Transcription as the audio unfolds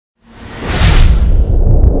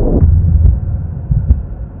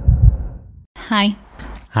Hi.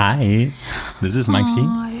 Hi, this is Maxi.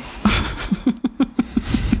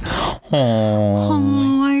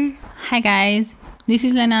 Hi. Hi guys, this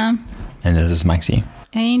is Lena. And this is Maxi.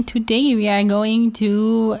 And today we are going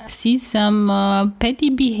to see some petty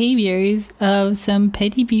behaviors of some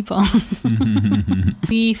petty people.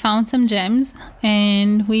 We found some gems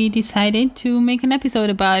and we decided to make an episode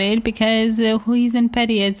about it because who isn't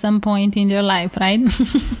petty at some point in their life, right?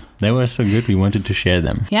 They were so good, we wanted to share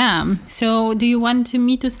them. Yeah. So do you want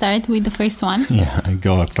me to start with the first one? Yeah,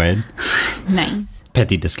 go ahead. Nice.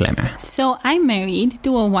 Petty disclaimer. So I'm married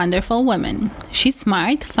to a wonderful woman. She's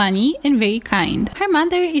smart, funny, and very kind. Her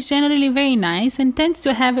mother is generally very nice and tends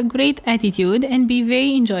to have a great attitude and be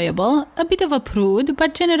very enjoyable, a bit of a prude,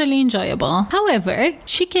 but generally enjoyable. However,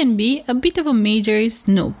 she can be a bit of a major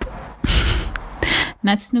snoop.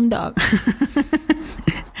 Not Snoop Dogg.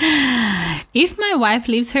 If my wife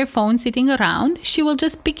leaves her phone sitting around, she will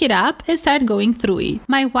just pick it up and start going through it.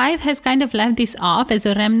 My wife has kind of left this off as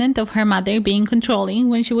a remnant of her mother being controlling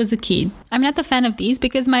when she was a kid. I'm not a fan of this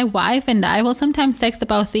because my wife and I will sometimes text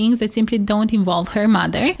about things that simply don't involve her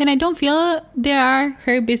mother, and I don't feel they are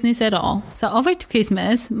her business at all. So over to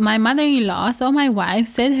Christmas, my mother-in-law saw my wife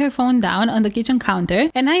set her phone down on the kitchen counter,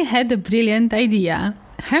 and I had a brilliant idea.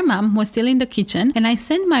 Her mom was still in the kitchen, and I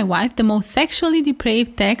sent my wife the most sexually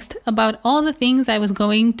depraved text about all the things I was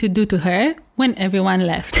going to do to her when everyone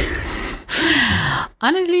left.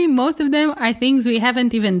 Honestly, most of them are things we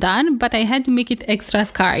haven't even done, but I had to make it extra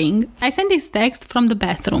scarring. I sent this text from the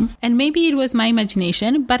bathroom, and maybe it was my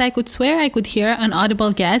imagination, but I could swear I could hear an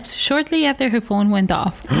audible gasp shortly after her phone went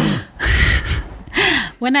off.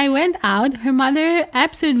 When I went out, her mother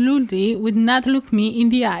absolutely would not look me in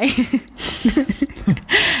the eye.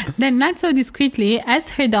 Then not so discreetly asked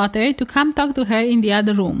her daughter to come talk to her in the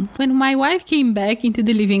other room. When my wife came back into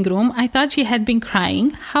the living room, I thought she had been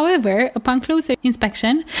crying. However, upon closer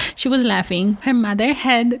inspection, she was laughing. Her mother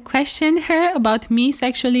had questioned her about me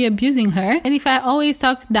sexually abusing her and if I always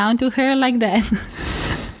talked down to her like that.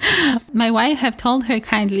 My wife have told her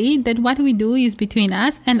kindly that what we do is between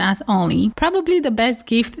us and us only. Probably the best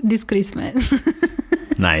gift this Christmas.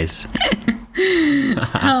 Nice.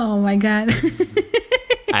 Oh my god.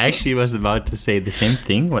 I actually was about to say the same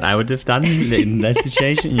thing, what I would have done in that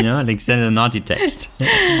situation, like send a naughty text.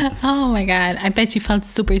 Oh my god, I bet you felt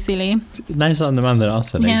super silly. Nice on the mother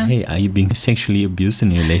also, like, Yeah. hey, are you being sexually abused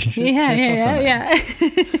in a relationship? Yeah.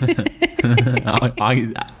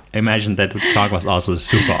 I imagine that talk was also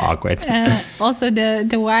super awkward. Also,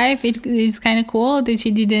 the wife, it is kind of cool that she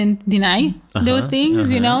didn't deny those things,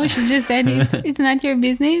 She just said it's not your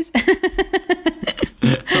business.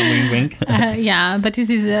 Wink, wink. Yeah, but this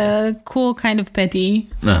is a cool kind of petty.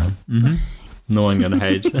 No one gonna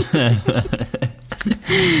hate.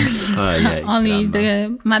 Only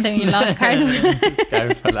the mother-in-law's card.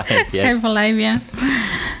 Scar for life, Scar yes. for life, yeah.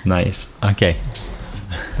 Nice. Okay.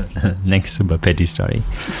 Next super petty story.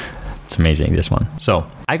 It's amazing, this one. So,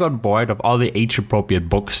 I got bored of all the age-appropriate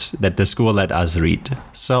books that the school let us read.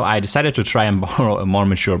 So, I decided to try and borrow a more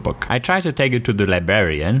mature book. I tried to take it to the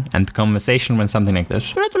librarian, and the conversation went something like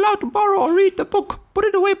this. You're not allowed to borrow or read the book. Put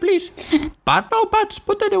it away, please. But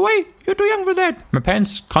put it away. You're too young for that. My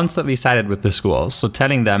parents constantly sided with the school, so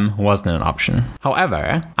telling them wasn't an option.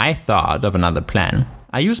 However, I thought of another plan.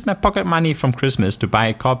 I used my pocket money from Christmas to buy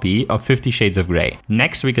a copy of 50 Shades of Grey.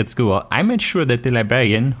 Next week at school, I made sure that the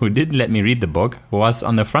librarian, who didn't let me read the book, was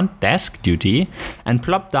on the front desk duty and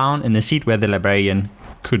plopped down in a seat where the librarian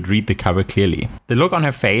could read the cover clearly. The look on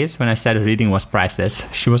her face when I started reading was priceless.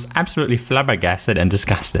 She was absolutely flabbergasted and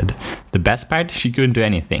disgusted. The best part, she couldn't do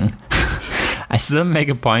anything. I still make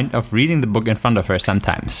a point of reading the book in front of her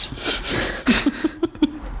sometimes.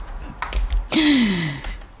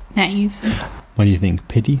 Nice. What do you think?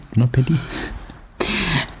 Petty? Not petty?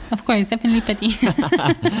 Of course, definitely petty.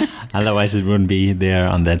 Otherwise it wouldn't be there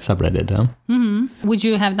on that subreddit, huh? Would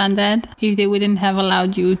you have done that if they wouldn't have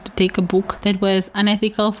allowed you to take a book that was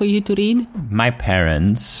unethical for you to read? My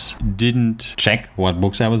parents didn't check what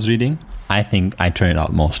books I was reading. I think I turned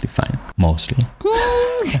out mostly fine. Mostly.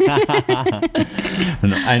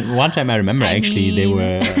 And one time I remember they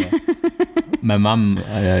were... my mom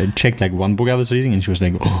checked like one book I was reading and she was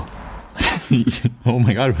like, oh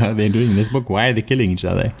my god, what are they doing in this book? Why are they killing each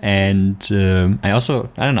other? And I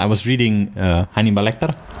was reading Hannibal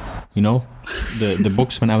Lecter, the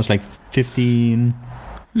books when I was like 15.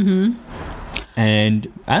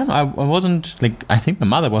 And I don't know, I wasn't like, I think my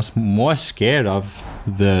mother was more scared of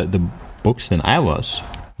the books than I was.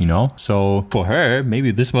 you know? So for her,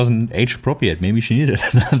 maybe this wasn't age appropriate. Maybe she needed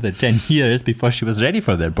another 10 years before she was ready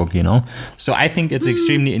for that book, you know? So I think it's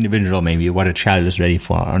extremely individual, maybe, what a child is ready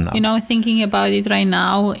for or not. You know, thinking about it right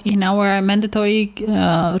now, in our mandatory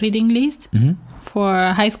reading list, for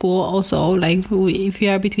high school also, like if you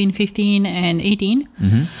are between 15 and 18,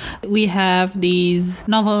 we have these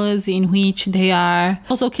novels in which they are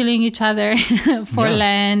also killing each other for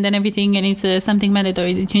land and everything, and it's something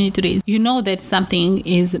mandatory that you need to read. You know that something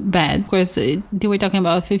is bad. Of course, they were talking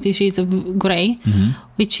about 50 Shades of Grey,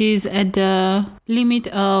 which is at the limit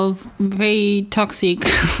of very toxic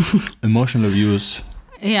emotional abuse.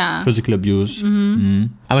 Yeah. Physical abuse.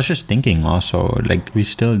 I was just thinking also, like, we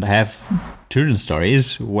still have children's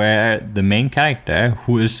stories where the main character,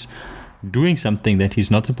 who is doing something that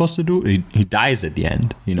he's not supposed to do, he dies at the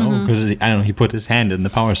end, you know, because I don't know, he put his hand in the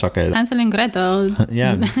power socket. Hansel and Gretel.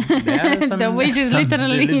 Yeah. The witch is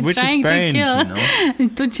literally trying to kill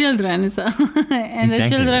two children, so and the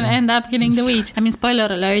children end up killing the witch. I mean, spoiler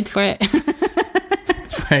alert for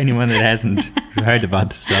for anyone that hasn't heard about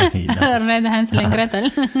the story. Read Hansel and Gretel.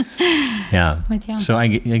 Yeah. But yeah. So I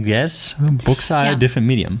guess books are a different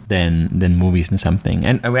medium than movies and something.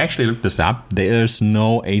 And we actually looked this up. There's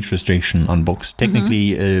no age restriction on books.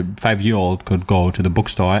 Technically, a 5-year-old could go to the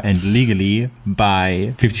bookstore and legally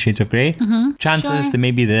buy 50 Shades of Grey. Chances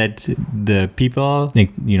maybe that the people,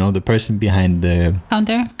 like, you know, the person behind the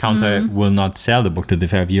counter will not sell the book to the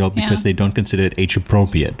 5-year-old because they don't consider it age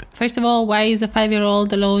appropriate. First of all, why is a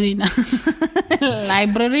 5-year-old alone in a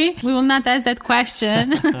library? We will not ask that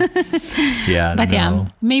question.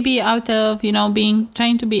 Maybe out of, you know,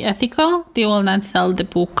 trying to be ethical, they will not sell the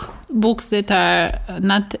books that are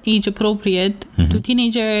not age appropriate to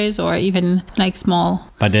teenagers or even like small.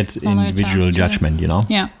 But that's individual judgment, you know?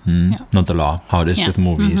 Yeah. Not the law, how it is with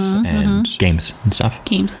movies and games and stuff.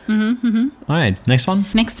 Games. All right, next one.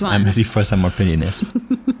 I'm ready for some more pettiness.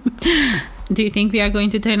 Do you think we are going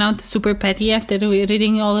to turn out super petty after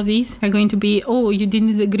reading all of these? We're going to be, oh, you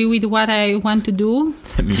didn't agree with what I want to do?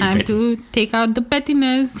 Time to take out the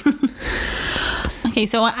pettiness. Okay,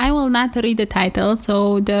 so I will not read the title,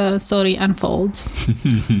 so the story unfolds.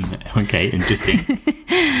 Okay, interesting.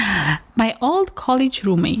 My old college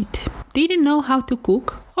roommate didn't know how to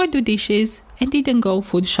cook or do dishes and didn't go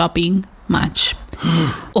food shopping much.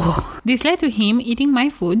 This led to him eating my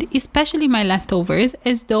food, especially my leftovers,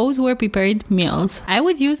 as those were prepared meals. I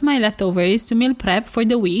would use my leftovers to meal prep for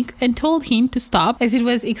the week and told him to stop as it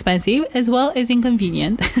was expensive as well as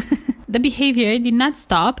inconvenient. The behavior did not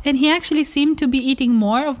stop, and he actually seemed to be eating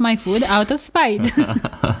more of my food out of spite.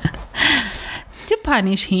 To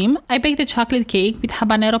punish him, I baked a chocolate cake with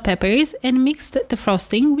habanero peppers and mixed the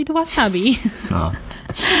frosting with wasabi.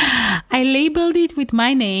 I labeled it with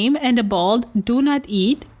my name and a bold "Do not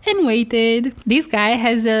eat" and waited. This guy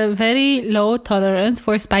has a very low tolerance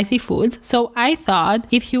for spicy foods, so I thought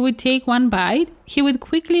if he would take one bite, he would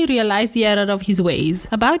quickly realize the error of his ways.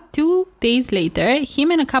 About 2 days later,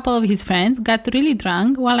 him and a couple of his friends got really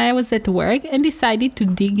drunk while I was at work and decided to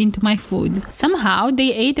dig into my food. Somehow,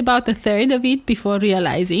 they ate about a third of it before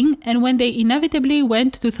realizing, and when they inevitably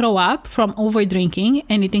went to throw up from over-drinking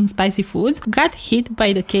and eating spicy foods, got hit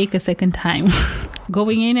by the cake a second time.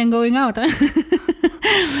 Going in and going out, huh?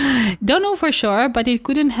 Don't know for sure, but it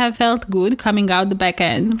couldn't have felt good coming out the back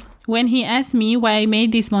end. When he asked me why I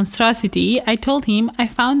made this monstrosity, I told him I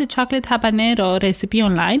found a chocolate habanero recipe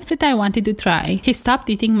online that I wanted to try. He stopped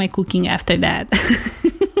eating my cooking after that.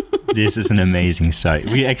 This is an amazing story.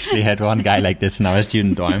 We actually had one guy like this in our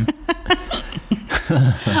student dorm.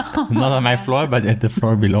 Not on my floor, but at the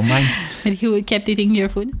floor below mine. But he kept eating your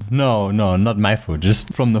food? No, not my food.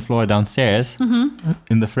 Just from the floor downstairs,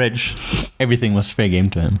 in the fridge, everything was fair game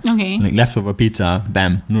to him. Okay. Like leftover pizza,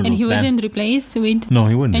 bam, noodles, and he bam. wouldn't replace with No,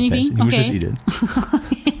 he wouldn't anything? replace it. He would just eat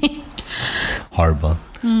it. Horrible.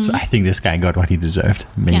 So I think this guy got what he deserved.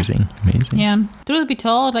 Amazing. Yeah. Truth be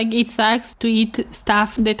told, like, it sucks to eat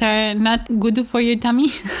stuff that are not good for your tummy.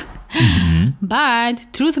 But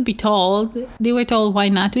truth be told, they were told why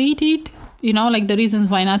not to eat it. You know, like the reasons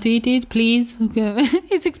why not to eat it. Please,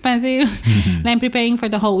 it's expensive. And I'm preparing for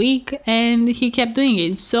the whole week, and he kept doing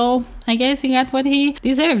it. So I guess he got what he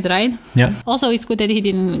deserved, right? Yeah. Also, it's good that he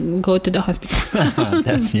didn't go to the hospital.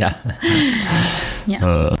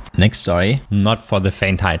 Next story, not for the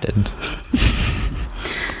faint-hearted.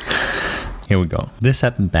 Here we go. This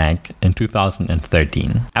happened back in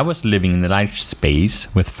 2013. I was living in a large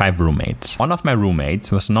space with 5 roommates. One of my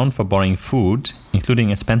roommates was known for borrowing food, including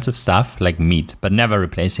expensive stuff like meat, but never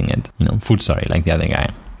replacing it. You know, food story like the other guy.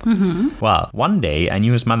 Well, one day I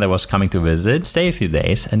knew his mother was coming to visit, stay a few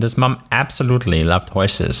days, and his mom absolutely loved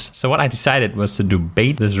horses. So what I decided was to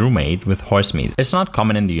bait this roommate with horse meat. It's not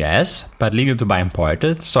common in the US, but legal to buy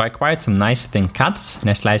imported, so I acquired some nice thin cuts, and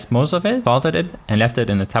I sliced most of it, salted it, and left it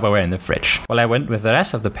in a Tupperware in the fridge. Well, I went with the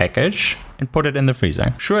rest of the package and put it in the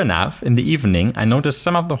freezer. Sure enough, in the evening, I noticed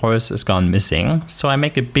some of the horse is gone missing, so I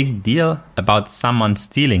make a big deal about someone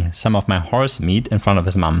stealing some of my horse meat in front of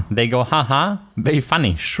his mom. They go, haha, very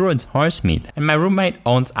funny, sure it's horse meat. And my roommate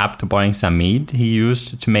owns up to borrowing some meat he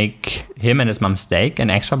used to make him and his mom steak and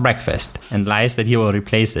eggs for breakfast, and lies that he will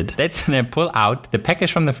replace it. That's when I pull out the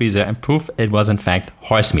package from the freezer and prove it was in fact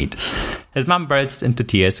horse meat. His mom bursts into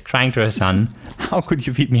tears, crying to her son, how could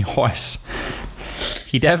you feed me horse?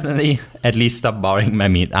 He definitely at least stopped borrowing my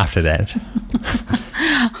meat after that.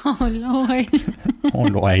 Oh, Lord. Oh,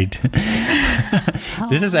 Lord.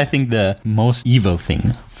 This is, I think, the most evil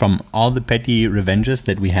thing from all the petty revenges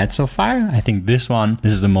that we had so far. I think this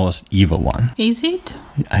is the most evil one. Is it?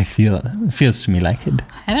 It feels to me like it.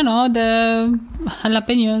 I don't know, the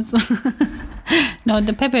jalapenos. No,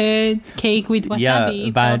 the pepper cake with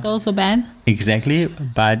wasabi felt also bad. Exactly,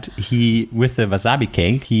 but with the wasabi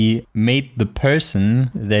cake, he made the person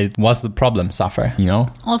that was the problem suffer,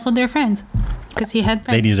 Also their friends, because he had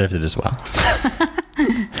friends. They deserved it as well.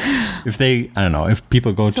 If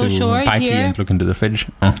people go to a party and look into the fridge.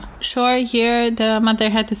 Sure, here the mother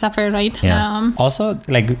had to suffer, right? Yeah. Also,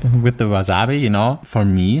 like with the wasabi, for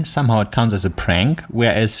me, somehow it counts as a prank,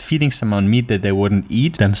 whereas feeding someone meat that they wouldn't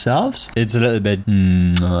eat themselves, it's a little bit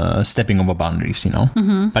stepping over boundaries,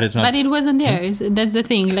 But it's not. But it wasn't theirs. That's the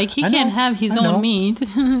thing. Like, he can have his own meat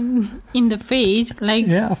in the fridge. Like,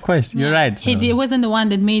 yeah, of course. You're right. He wasn't the one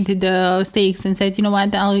that made the steaks and said, you know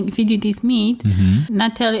what, I'll feed you this meat.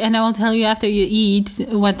 Not tell you, and I will tell you after you eat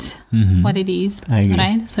what it is. I agree.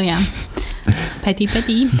 Right? So yeah. Petty.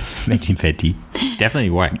 Petty.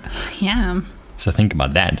 Definitely worked. Yeah. So think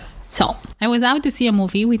about that. So, I was out to see a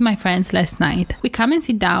movie with my friends last night. We come and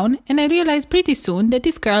sit down, and I realized pretty soon that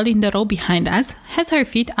this girl in the row behind us has her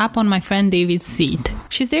feet up on my friend David's seat.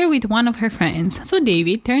 She's there with one of her friends. So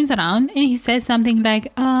David turns around and he says something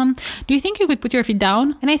like, do you think you could put your feet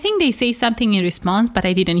down? And I think they say something in response, but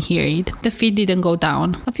I didn't hear it. The feet didn't go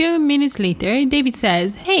down. A few minutes later, David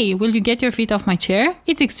says, hey, will you get your feet off my chair?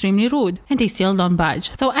 It's extremely rude. And they still don't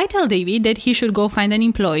budge. So I tell David that he should go find an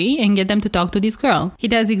employee and get them to talk to this girl. He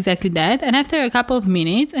does exactly that, and after a couple of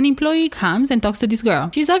minutes, an employee comes and talks to this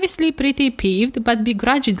girl. She's obviously pretty peeved, but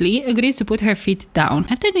begrudgingly agrees to put her feet down.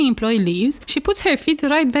 After the employee leaves, she puts her feet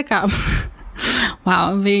right back up.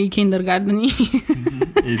 Wow, very kindergarten-y.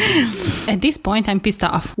 At this point, I'm pissed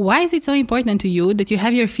off. Why is it so important to you that you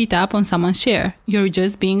have your feet up on someone's chair? You're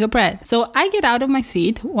just being a brat. So I get out of my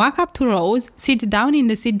seat, walk up to Rose, sit down in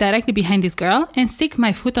the seat directly behind this girl, and stick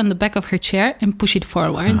my foot on the back of her chair and push it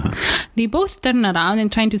forward. They both turn around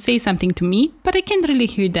and trying to say something to me, but I can't really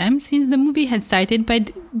hear them since the movie had started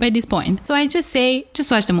by this point. So I just say,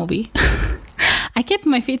 just watch the movie. I kept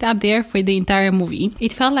my feet up there for the entire movie.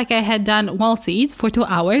 It felt like I had done wall seats for 2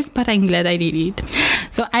 hours, but I'm glad I did it.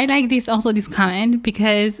 So I like this comment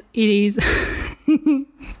because it is...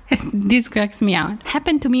 This cracks me out.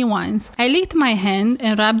 Happened to me once. I licked my hand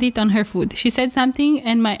and rubbed it on her foot. She said something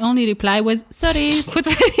and my only reply was, sorry, foot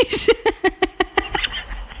fetish.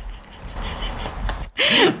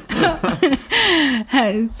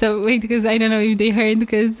 So wait, because I don't know if they heard,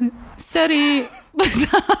 because sorry.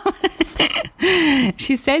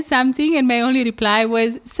 She said something and my only reply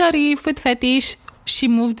was, sorry, foot fetish. She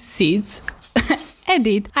moved seats.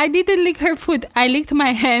 Edit. I didn't lick her foot. I licked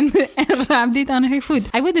my hand and rubbed it on her foot.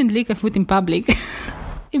 I wouldn't lick a foot in public.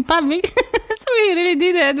 In public? So we really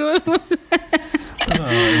did that.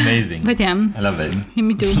 Amazing. But yeah. I love it.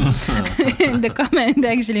 Me too. The comment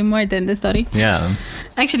actually more than the story. Yeah.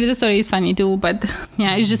 Actually, the story is funny too, but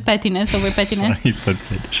yeah, it's just pettiness over pettiness. Sorry, foot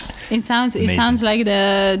fetish. It sounds like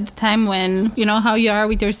the time when, you know how you are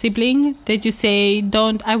with your sibling, that you say,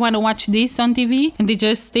 I want to watch this on TV, and they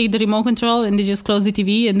just take the remote control and they just close the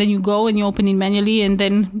TV, and then you go and you open it manually, and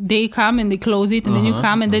then they come and they close it, and then you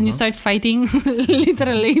come and then you start fighting,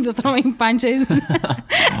 literally throwing punches.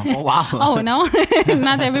 Oh, wow. Oh, no?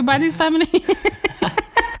 Not everybody's family.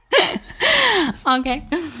 Okay.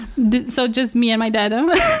 So just me and my dad.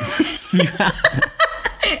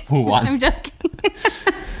 Who won? I'm joking.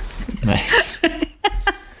 Nice.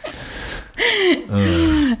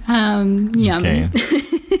 Yeah.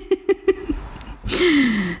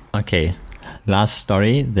 Okay. Last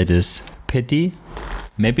story that is pity.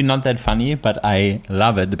 Maybe not that funny, but I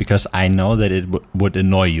love it because I know that it would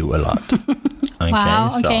annoy you a lot. Okay,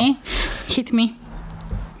 wow. Okay. Hit me.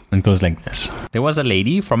 It goes like this. There was a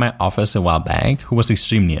lady from my office a while back who was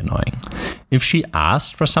extremely annoying. If she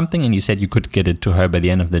asked for something and you said you could get it to her by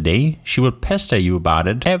the end of the day, she would pester you about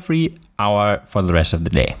it every hour for the rest of the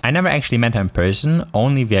day. I never actually met her in person,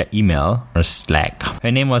 only via email or Slack.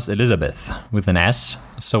 Her name was Elizabeth with an S.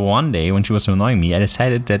 So one day when she was annoying me, I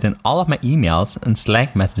decided that in all of my emails and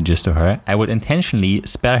Slack messages to her, I would intentionally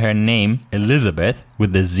spell her name Elizabeth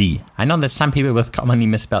with a Z. I know that some people with commonly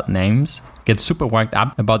misspelled names get super worked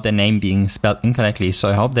up about their name being spelled incorrectly, so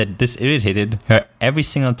I hope that this irritated her every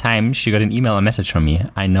single time she got an email or message from me.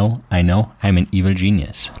 I know, I'm an evil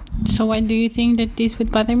genius. So why do you think that this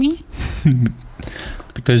would bother me?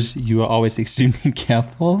 Because you are always extremely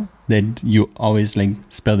careful that you always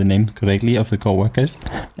spell the name correctly of the co-workers.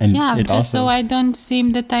 And yeah, it just also... so I don't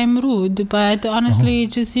seem that I'm rude. But honestly,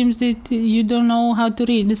 it just seems that you don't know how to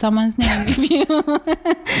read someone's name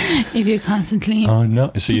if you constantly... Oh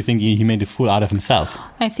no! So you think he made a fool out of himself?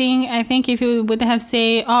 I think if you would have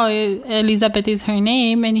say, oh, Elizabeth is her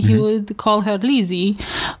name, and he would call her Lizzie,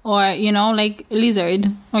 or like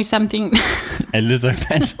lizard or something. A lizard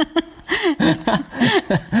pet.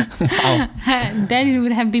 Wow. Then it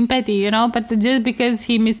would have been petty, but just because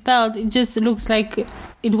he misspelled, it just looks like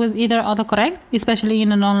it was either autocorrect, especially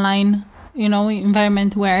in an online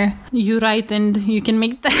environment where you write and you can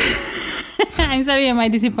make I'm sorry, am I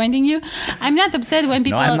disappointing you? I'm not upset when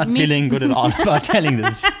people... No, I'm not feeling good at all about telling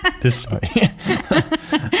this story.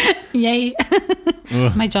 Yay.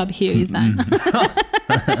 My job here is done.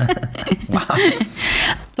 Wow.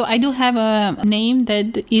 So I do have a name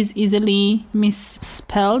that is easily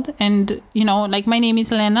misspelled, and my name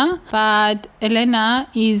is Elena, but Elena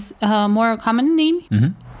is a more common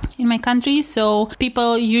name in my country, so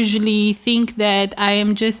people usually think that I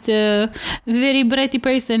am just a very bratty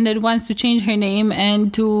person that wants to change her name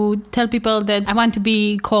and to tell people that I want to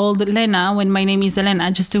be called Lena when my name is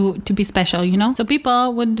Elena, just to be special, So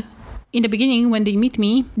people would... In the beginning, when they meet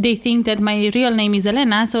me, they think that my real name is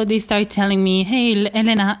Elena, so they start telling me, hey,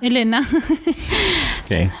 Elena.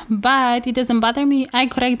 Okay. But it doesn't bother me. I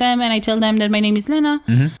correct them and I tell them that my name is Lena.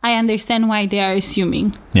 I understand why they are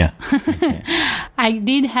assuming. Yeah. Okay. I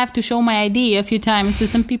did have to show my ID a few times to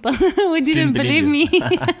some people who didn't believe me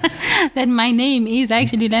that my name is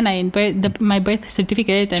actually Lena in my birth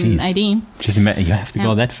certificate and ID. Just imagine, you have to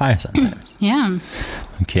go that far sometimes. Yeah.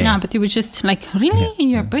 Okay. No, but it was just really? Yeah. In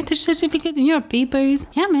your birth certificate, in your papers?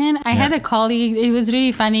 Yeah, man. I had a colleague. It was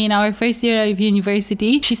really funny in our first year of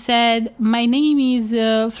university. She said, my name is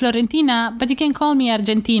Florentina, but you can call me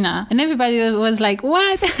Argentina. And everybody was like,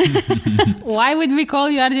 what? Why would we call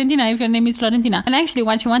you Argentina if your name is Florentina? And actually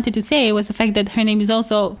what she wanted to say was the fact that her name is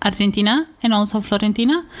also Argentina and also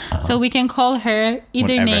Florentina. So we can call her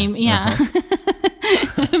either Whatever. name. Yeah.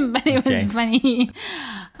 But it was funny.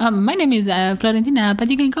 My name is Florentina, but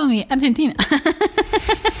you can call me Argentina.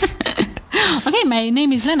 Okay, my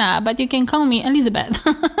name is Lena, but you can call me Elizabeth.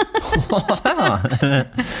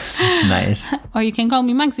 Nice. Or you can call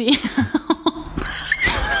me Maxi.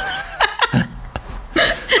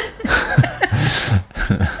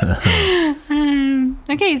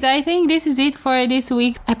 Okay, so I think this is it for this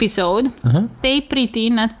week's episode. Stay pretty,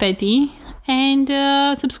 not petty. And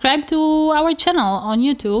subscribe to our channel on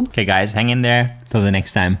YouTube. Okay, guys, hang in there. Till the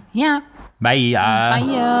next time. Yeah. Bye.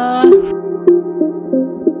 Bye.